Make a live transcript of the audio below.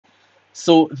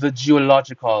So the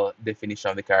geological definition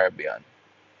of the Caribbean.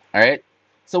 All right.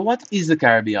 So what is the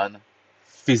Caribbean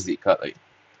physically?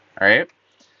 All right.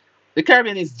 The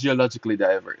Caribbean is geologically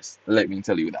diverse. Let me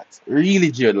tell you that. Really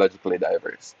geologically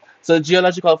diverse. So the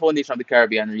geological foundation of the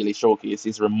Caribbean really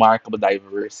showcases remarkable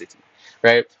diversity,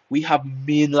 right? We have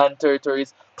mainland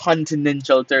territories,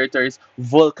 continental territories,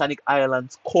 volcanic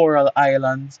islands, coral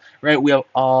islands, right? We have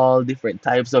all different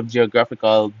types of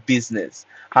geological business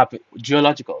happening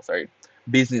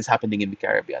in the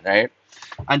Caribbean, right?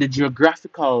 And the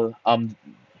geographical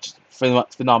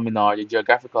phenomena, or the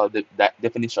geographical that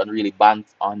definition really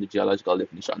banks on the geological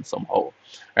definition somehow,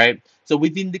 right? So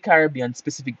within the Caribbean,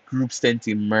 specific groups tend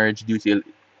to emerge due to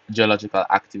geological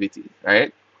activity,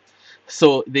 right?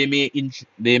 So they may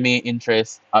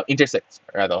intersect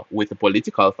rather with the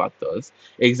political factors.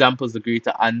 Examples: the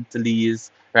Greater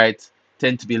Antilles, right,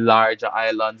 tend to be larger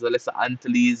islands. The Lesser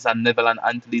Antilles and Netherland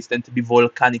Antilles tend to be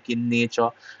volcanic in nature,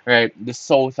 right? The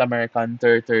South American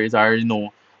territories are,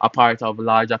 a part of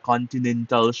larger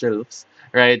continental shelves,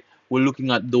 right? We're looking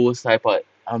at those type of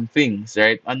things,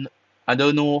 right? And I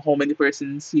don't know how many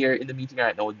persons here in the meeting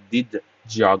right now did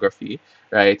geography,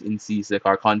 right, in CSEC,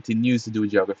 or continues to do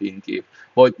geography in Cape.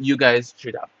 But you guys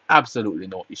should have absolutely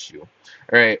no issue,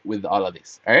 right, with all of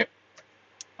this. All right.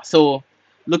 So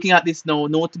looking at this now,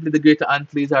 notably the Greater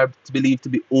Antilles are believed to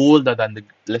be older than the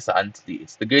Lesser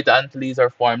Antilles. The Greater Antilles are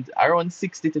formed around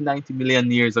 60 to 90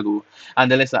 million years ago,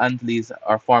 and the Lesser Antilles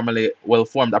are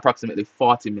formed approximately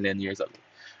 40 million years ago.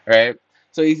 Right?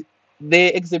 So they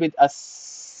exhibit a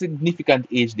significant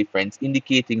age difference,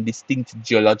 indicating distinct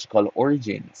geological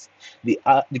origins. The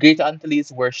Greater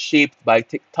Antilles were shaped by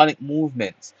tectonic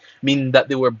movements, meaning that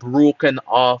they were broken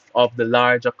off of the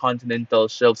larger continental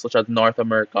shelves such as North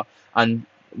America and,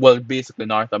 well, basically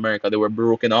North America. They were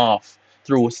broken off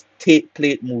through state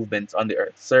plate movements on the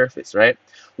Earth's surface, right?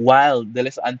 While the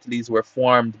Lesser Antilles were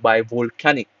formed by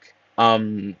volcanic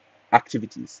um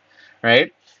activities,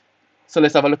 right? So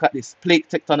let's have a look at this plate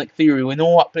tectonic theory. We know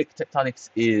what plate tectonics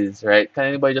is, right? Can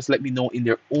anybody just let me know in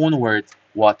their own words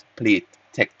what plate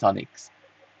tectonics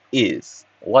is?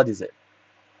 What is it?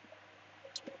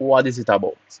 What is it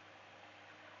about?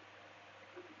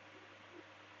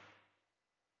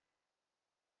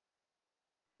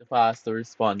 The faster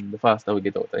respond, the faster we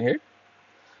get out of here.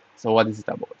 So what is it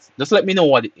about? Just let me know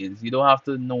what it is. You don't have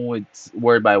to know it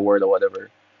word by word or whatever.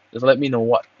 Just let me know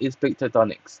what is plate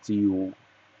tectonics to you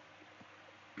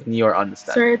in your So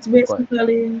understanding. it's Go ahead.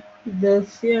 basically the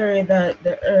theory that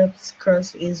the Earth's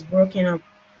crust is broken up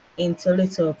into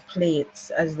little plates,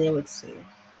 as they would say.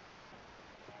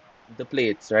 The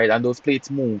plates, right? And those plates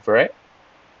move, right?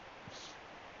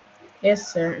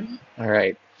 Yes, sir. All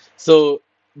right. So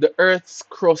the Earth's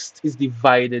crust is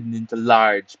divided into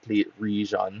large plate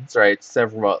regions, right?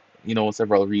 Several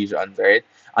regions, right?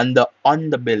 And the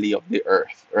underbelly of the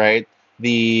Earth, right?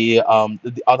 The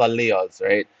other layers,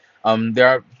 right? There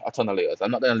are a ton of layers.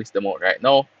 I'm not gonna list them out right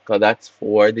now because that's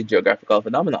for the geographical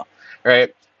phenomena,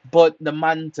 right? But the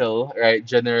mantle, right,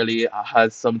 generally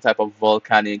has some type of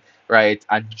volcanic, right,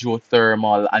 and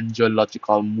geothermal and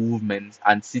geological movements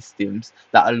and systems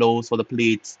that allows for the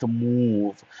plates to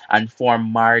move and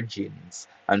form margins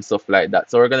and stuff like that.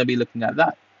 So we're going to be looking at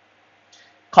that.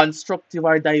 Constructive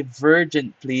or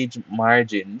divergent plate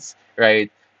margins,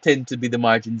 right, tend to be the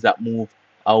margins that move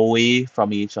away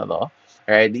from each other.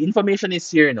 Right, the information is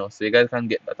here now, so you guys can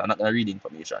get that. I'm not gonna read the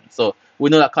information. So we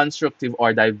know that constructive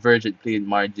or divergent plate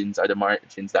margins are the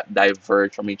margins that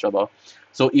diverge from each other.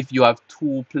 So if you have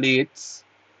two plates,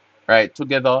 right,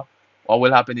 together, what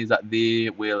will happen is that they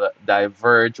will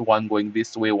diverge, one going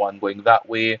this way, one going that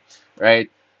way, right?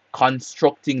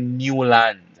 Constructing new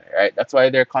land, right? That's why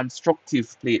they're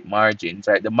constructive plate margins,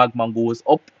 right? The magma goes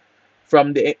up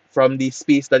from the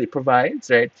space that it provides,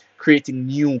 right? Creating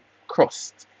new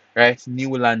crust, right? New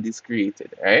land is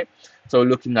created, right? So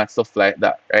looking at stuff like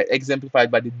that, right? Exemplified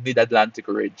by the mid-Atlantic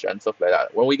ridge and stuff like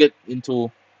that. When we get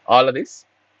into all of this,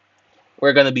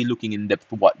 we're going to be looking in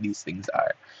depth what these things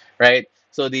are, right?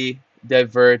 So the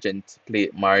divergent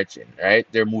plate margin, right?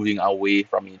 They're moving away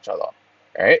from each other,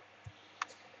 right?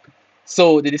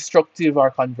 So the destructive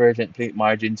or convergent plate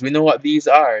margins, we know what these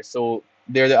are. So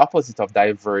they're the opposite of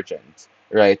divergent,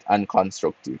 right? And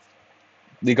constructive,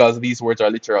 because these words are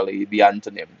literally the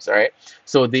antonyms, right?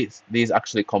 So these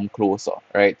actually come closer,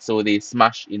 right? So they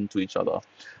smash into each other.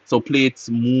 So plates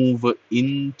move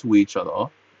into each other,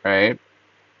 right?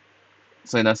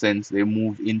 So in a sense, they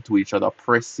move into each other,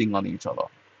 pressing on each other. All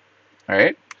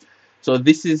right. So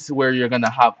this is where you're gonna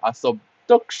have a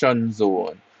subduction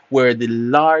zone, where the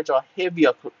larger,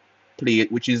 heavier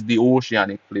plate, which is the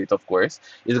oceanic plate, of course,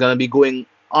 is gonna be going.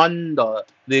 on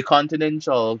the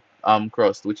continental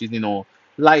crust, which is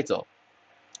lighter,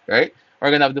 right?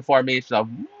 We're gonna have the formation of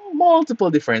multiple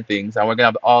different things, and we're gonna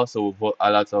have also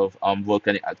a lot of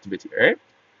volcanic activity, right?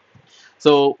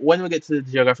 So when we get to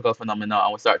the geographical phenomena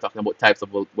and we start talking about types of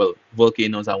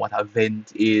volcanoes and what a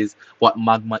vent is, what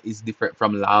magma is different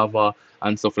from lava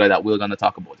and stuff like that, we're gonna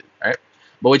talk about it, right?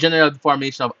 But we generally have the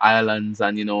formation of islands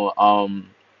and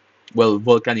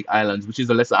volcanic islands, which is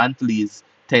the Lesser Antilles,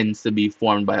 tends to be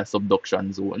formed by a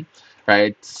subduction zone,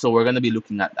 right? So we're going to be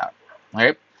looking at that,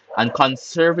 right? And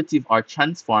conservative or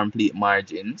transform plate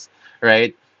margins,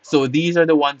 right? So these are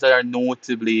the ones that are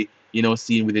notably,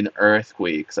 seen within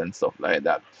earthquakes and stuff like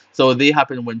that. So they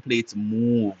happen when plates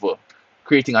move,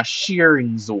 creating a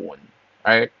shearing zone,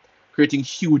 right? Creating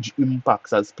huge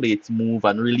impacts as plates move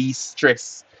and release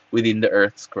stress within the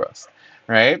Earth's crust,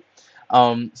 right?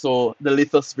 So the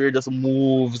lithosphere just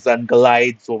moves and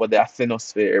glides over the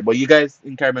asthenosphere. But you guys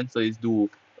in carbon studies do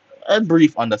a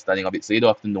brief understanding of it, so you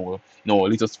don't have to know,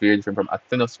 lithosphere different from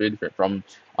asthenosphere, different from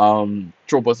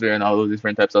troposphere, and all those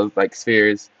different types of like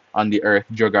spheres on the Earth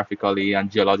geographically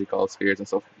and geological spheres and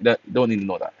stuff. That you don't need to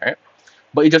know that, right?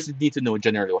 But you just need to know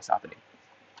generally what's happening.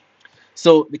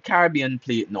 So the Caribbean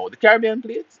plate, no, the Caribbean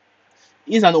plate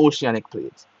is an oceanic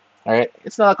plate. All right,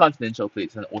 it's not a continental plate;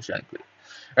 it's an oceanic plate.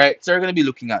 Right, so we're going to be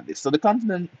looking at this. So the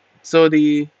continental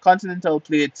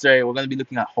plates, right, we're going to be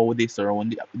looking at how they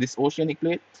surround this oceanic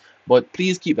plate. But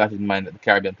please keep that in mind that the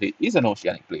Caribbean plate is an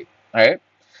oceanic plate. All right,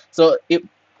 so it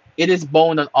is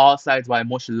bound on all sides by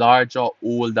much larger,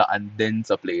 older, and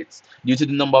denser plates. Due to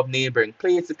the number of neighboring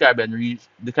plates, the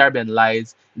Caribbean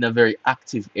lies in a very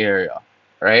active area.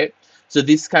 Right. So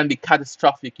this can be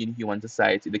catastrophic in human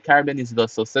society. The Caribbean is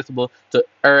thus susceptible to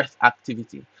Earth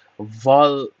activity,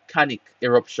 volcanic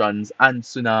eruptions, and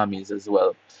tsunamis as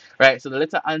well. Right. So the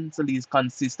Little Antilles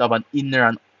consist of an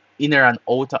inner and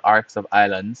outer arcs of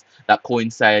islands that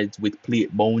coincides with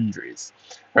plate boundaries.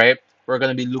 Right. We're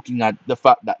going to be looking at the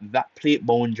fact that that plate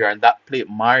boundary and that plate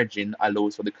margin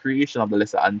allows for the creation of the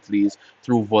Lesser Antilles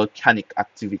through volcanic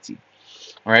activity.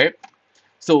 All right.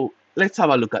 So let's have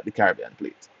a look at the Caribbean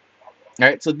plate. All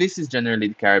right. So this is generally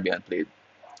the Caribbean plate.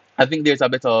 I think there's a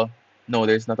better. No,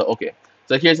 there's not. Okay.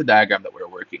 So here's a diagram that we're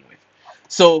working with.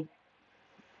 So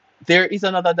there is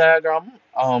another diagram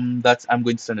that I'm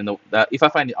going to send in that if I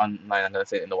find it online, I'm gonna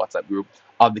send it in the WhatsApp group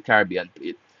of the Caribbean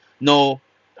plate. Now,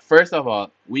 first of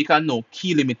all, we can know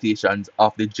key limitations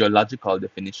of the geological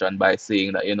definition by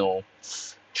saying that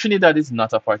Trinidad is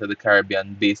not a part of the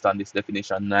Caribbean based on this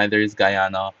definition. Neither is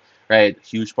Guyana, right?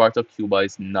 Huge part of Cuba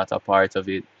is not a part of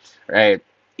it, right?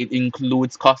 It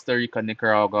includes Costa Rica,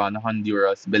 Nicaragua, and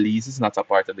Honduras. Belize is not a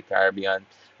part of the Caribbean.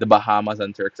 The Bahamas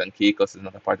and Turks and Caicos is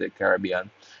not a part of the Caribbean,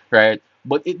 right?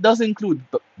 But it does include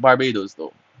Barbados,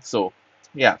 though. So,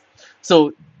 yeah.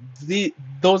 So,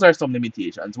 those are some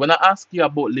limitations. When I ask you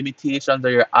about limitations, or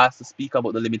you're asked to speak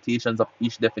about the limitations of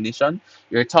each definition,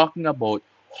 you're talking about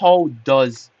how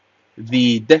does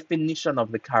the definition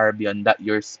of the Caribbean that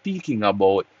you're speaking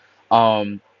about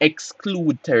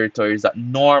exclude territories that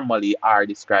normally are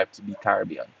described to be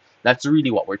Caribbean. That's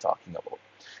really what we're talking about,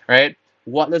 right?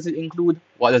 What does it include?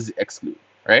 What does it exclude,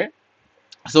 right?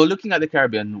 So looking at the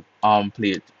Caribbean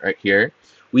plate right here,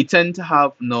 we tend to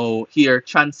have now here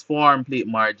transform plate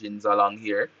margins along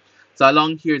here. So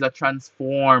along here is a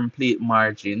transform plate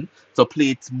margin. So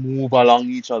plates move along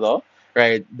each other,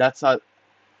 right? That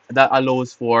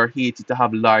allows for Haiti to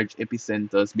have large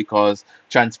epicenters because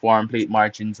transform plate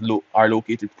margins are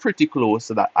located pretty close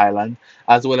to that island,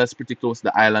 as well as pretty close to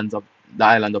the island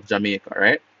of Jamaica,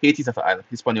 right? Haiti's an island,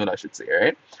 Hispaniola, I should say,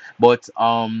 right? But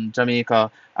Jamaica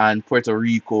and Puerto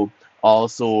Rico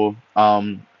also,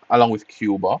 along with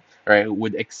Cuba, right,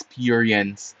 would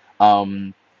experience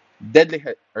deadly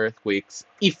earthquakes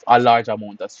if a large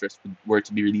amount of stress were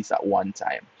to be released at one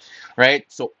time, right?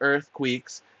 So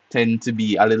earthquakes tend to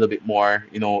be a little bit more,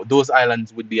 those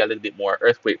islands would be a little bit more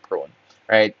earthquake prone,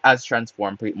 right? As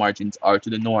transform plate margins are to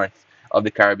the north of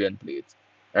the Caribbean plate,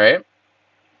 right?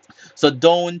 So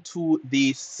down to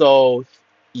the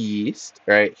southeast,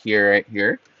 right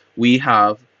here, we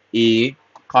have a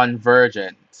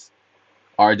convergent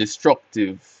or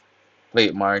destructive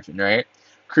plate margin, right?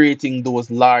 Creating those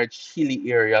large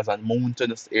hilly areas and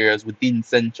mountainous areas within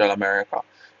Central America,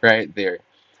 right there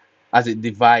as it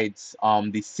divides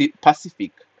the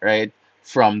Pacific, right,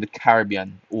 from the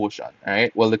Caribbean Ocean,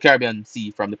 right? Well, the Caribbean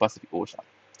Sea from the Pacific Ocean,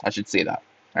 I should say that,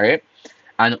 all right?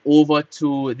 And over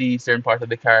to the eastern part of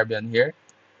the Caribbean here,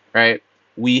 right,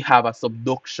 we have a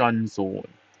subduction zone,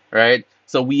 right?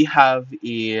 So we have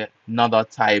another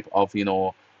type of,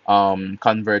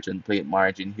 convergent plate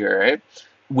margin here, right?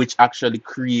 which actually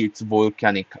creates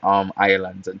volcanic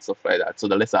islands and stuff like that. So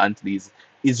the Lesser Antilles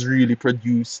is really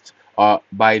produced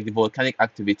by the volcanic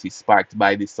activity sparked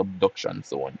by the subduction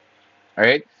zone. All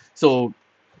right. So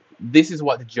this is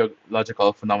what the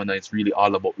geological phenomena is really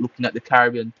all about. Looking at the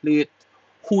Caribbean plate,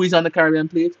 who is on the Caribbean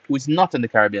plate, who is not on the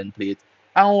Caribbean plate,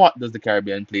 and what does the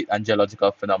Caribbean plate and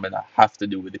geological phenomena have to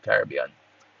do with the Caribbean.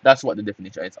 That's what the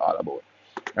definition is all about.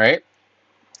 All right.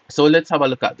 So let's have a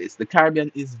look at this. The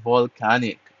Caribbean is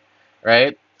volcanic,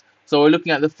 right? So we're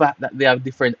looking at the fact that they have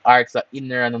different arcs, an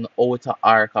inner and an outer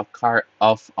arc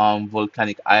of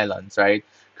volcanic islands, right?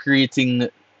 Creating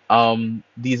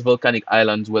these volcanic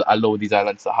islands will allow these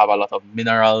islands to have a lot of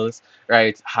minerals,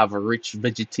 right? Have a rich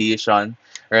vegetation,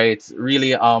 right?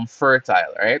 Really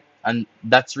fertile, right? And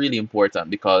that's really important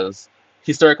because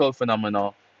historical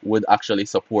phenomena would actually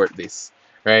support this,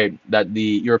 right? That the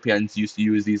Europeans used to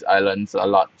use these islands a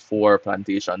lot for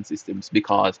plantation systems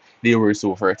because they were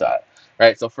so fertile,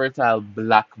 right? So fertile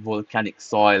black volcanic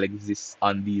soil exists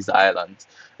on these islands,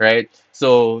 right?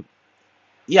 So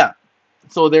yeah,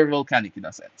 so they're volcanic in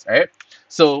a sense, right?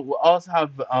 So we also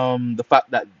have the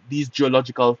fact that these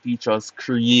geological features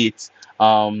create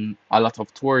a lot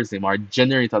of tourism or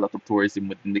generate a lot of tourism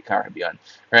within the Caribbean,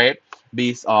 right?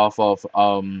 Based off of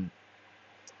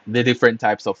the different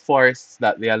types of forests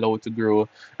that they allow to grow,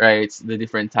 right? The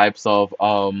different types of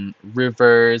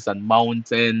rivers and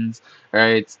mountains,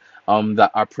 right?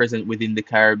 That are present within the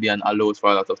Caribbean allows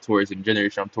for a lot of tourism.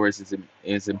 Generation of tourism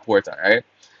is important, right?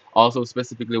 Also,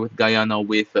 specifically with Guyana,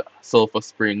 with Sulphur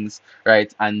Springs,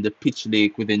 right, and the Pitch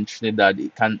Lake within Trinidad,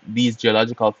 these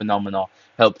geological phenomena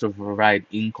help to provide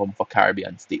income for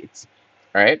Caribbean states,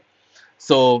 right?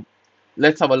 So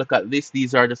let's have a look at this.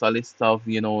 These are just a list of,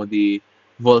 the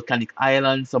volcanic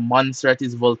islands. So Montserrat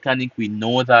is volcanic. We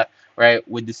know that, right?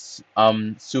 With this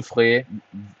Soufrière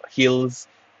hills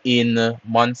in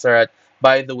Montserrat.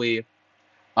 By the way,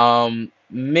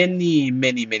 many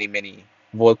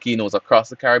volcanoes across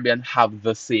the Caribbean have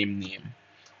the same name.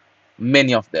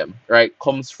 Many of them, right,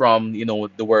 comes from,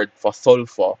 the word for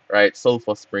sulfur, right?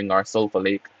 Sulfur spring or sulfur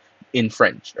lake in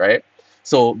French, right?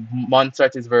 So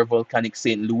Montserrat is very volcanic.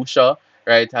 Saint Lucia,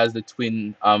 right, has the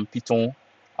twin Piton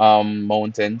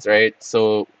mountains, right?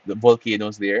 So the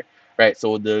volcanoes there, right?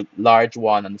 So the large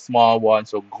one and the small one,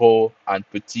 so Gros and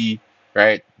Petit,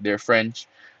 right? They're French,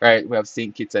 right? We have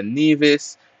Saint Kitts and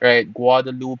Nevis, right?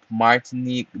 Guadeloupe,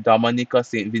 Martinique, Dominica,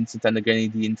 Saint Vincent and the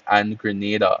Grenadines, and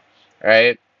Grenada,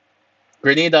 right?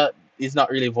 Grenada is not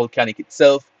really volcanic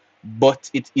itself, but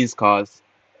it is caused,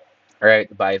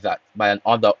 right, by an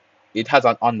it has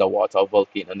an underwater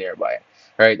volcano nearby,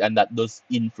 right, and that does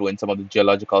influence some of the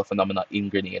geological phenomena in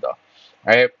Grenada,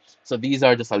 right. So these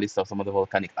are just a list of some of the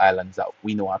volcanic islands that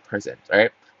we know are present,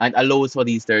 right, and allows for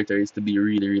these territories to be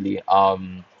really, really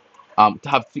to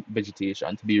have thick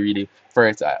vegetation, to be really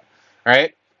fertile,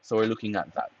 right. So we're looking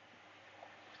at that.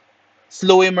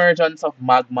 Slow emergence of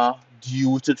magma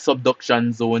due to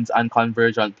subduction zones and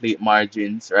convergent plate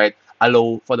margins, right,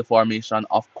 allow for the formation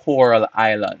of coral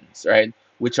islands, right,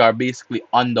 which are basically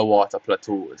underwater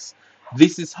plateaus.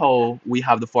 This is how we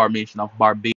have the formation of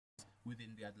Barbados within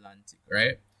the Atlantic,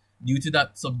 right? Due to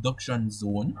that subduction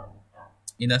zone,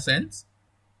 in a sense,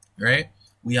 right?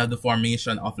 We have the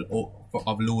formation of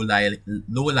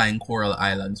low-lying coral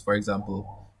islands, for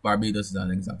example. Barbados is an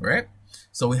example, right?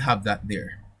 So we have that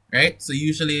there, right? So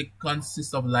usually it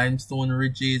consists of limestone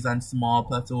ridges and small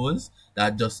plateaus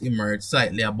that just emerge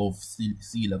slightly above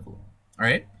sea level, all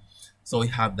right? So we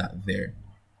have that there.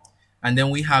 And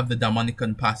then we have the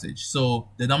Dominican Passage. So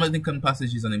the Dominican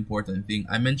Passage is an important thing.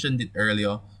 I mentioned it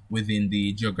earlier within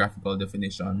the geographical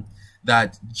definition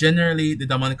that generally the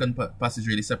Dominican Passage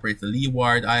really separates the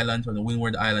Leeward Islands from the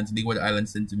Windward Islands. Leeward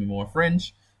Islands tend to be more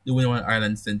French. The Windward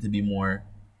Islands tend to be more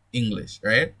English,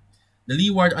 right? The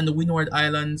Leeward and the Windward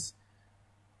Islands,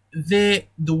 the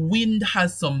wind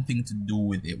has something to do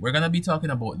with it. We're gonna be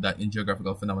talking about that in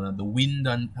geographical phenomena. The wind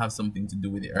have something to do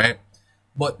with it, right?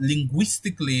 But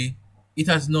linguistically, it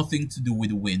has nothing to do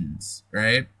with winds,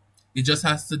 right? It just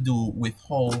has to do with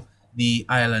how the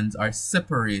islands are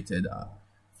separated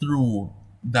through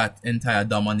that entire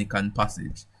Dominican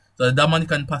Passage. So the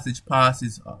Dominican Passage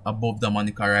passes above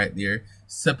Dominica right there,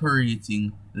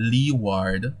 separating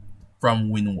Leeward from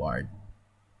Windward.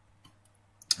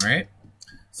 Right?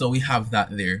 So we have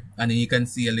that there. And then you can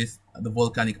see a list of the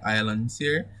volcanic islands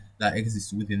here that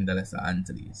exist within the Lesser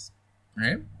Antilles.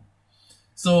 Right?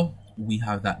 So we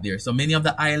have that there. So many of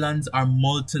the islands are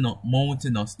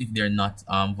mountainous. If they're not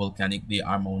volcanic, they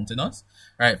are mountainous.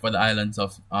 Right? For the islands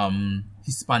of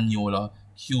Hispaniola,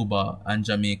 Cuba, and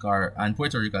Jamaica, and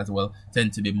Puerto Rico as well,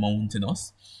 tend to be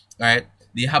mountainous. Right?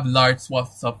 They have large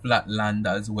swaths of flat land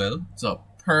as well, so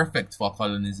perfect for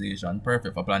colonization,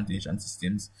 perfect for plantation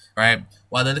systems, right?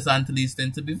 While the Antilles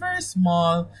tend to be very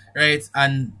small, right,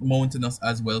 and mountainous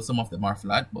as well. Some of them are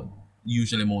flat, but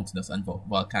usually mountainous and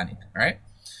volcanic, right?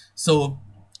 So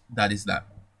that is that,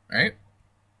 right?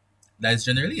 That is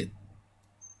generally it.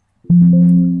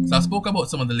 So I spoke about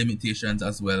some of the limitations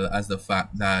as well as the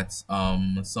fact that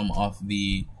some of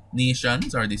the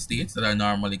nations or the states that are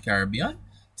normally Caribbean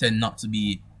tend not to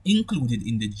be included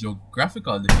in the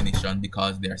geographical definition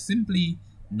because they are simply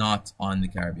not on the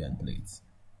Caribbean plates.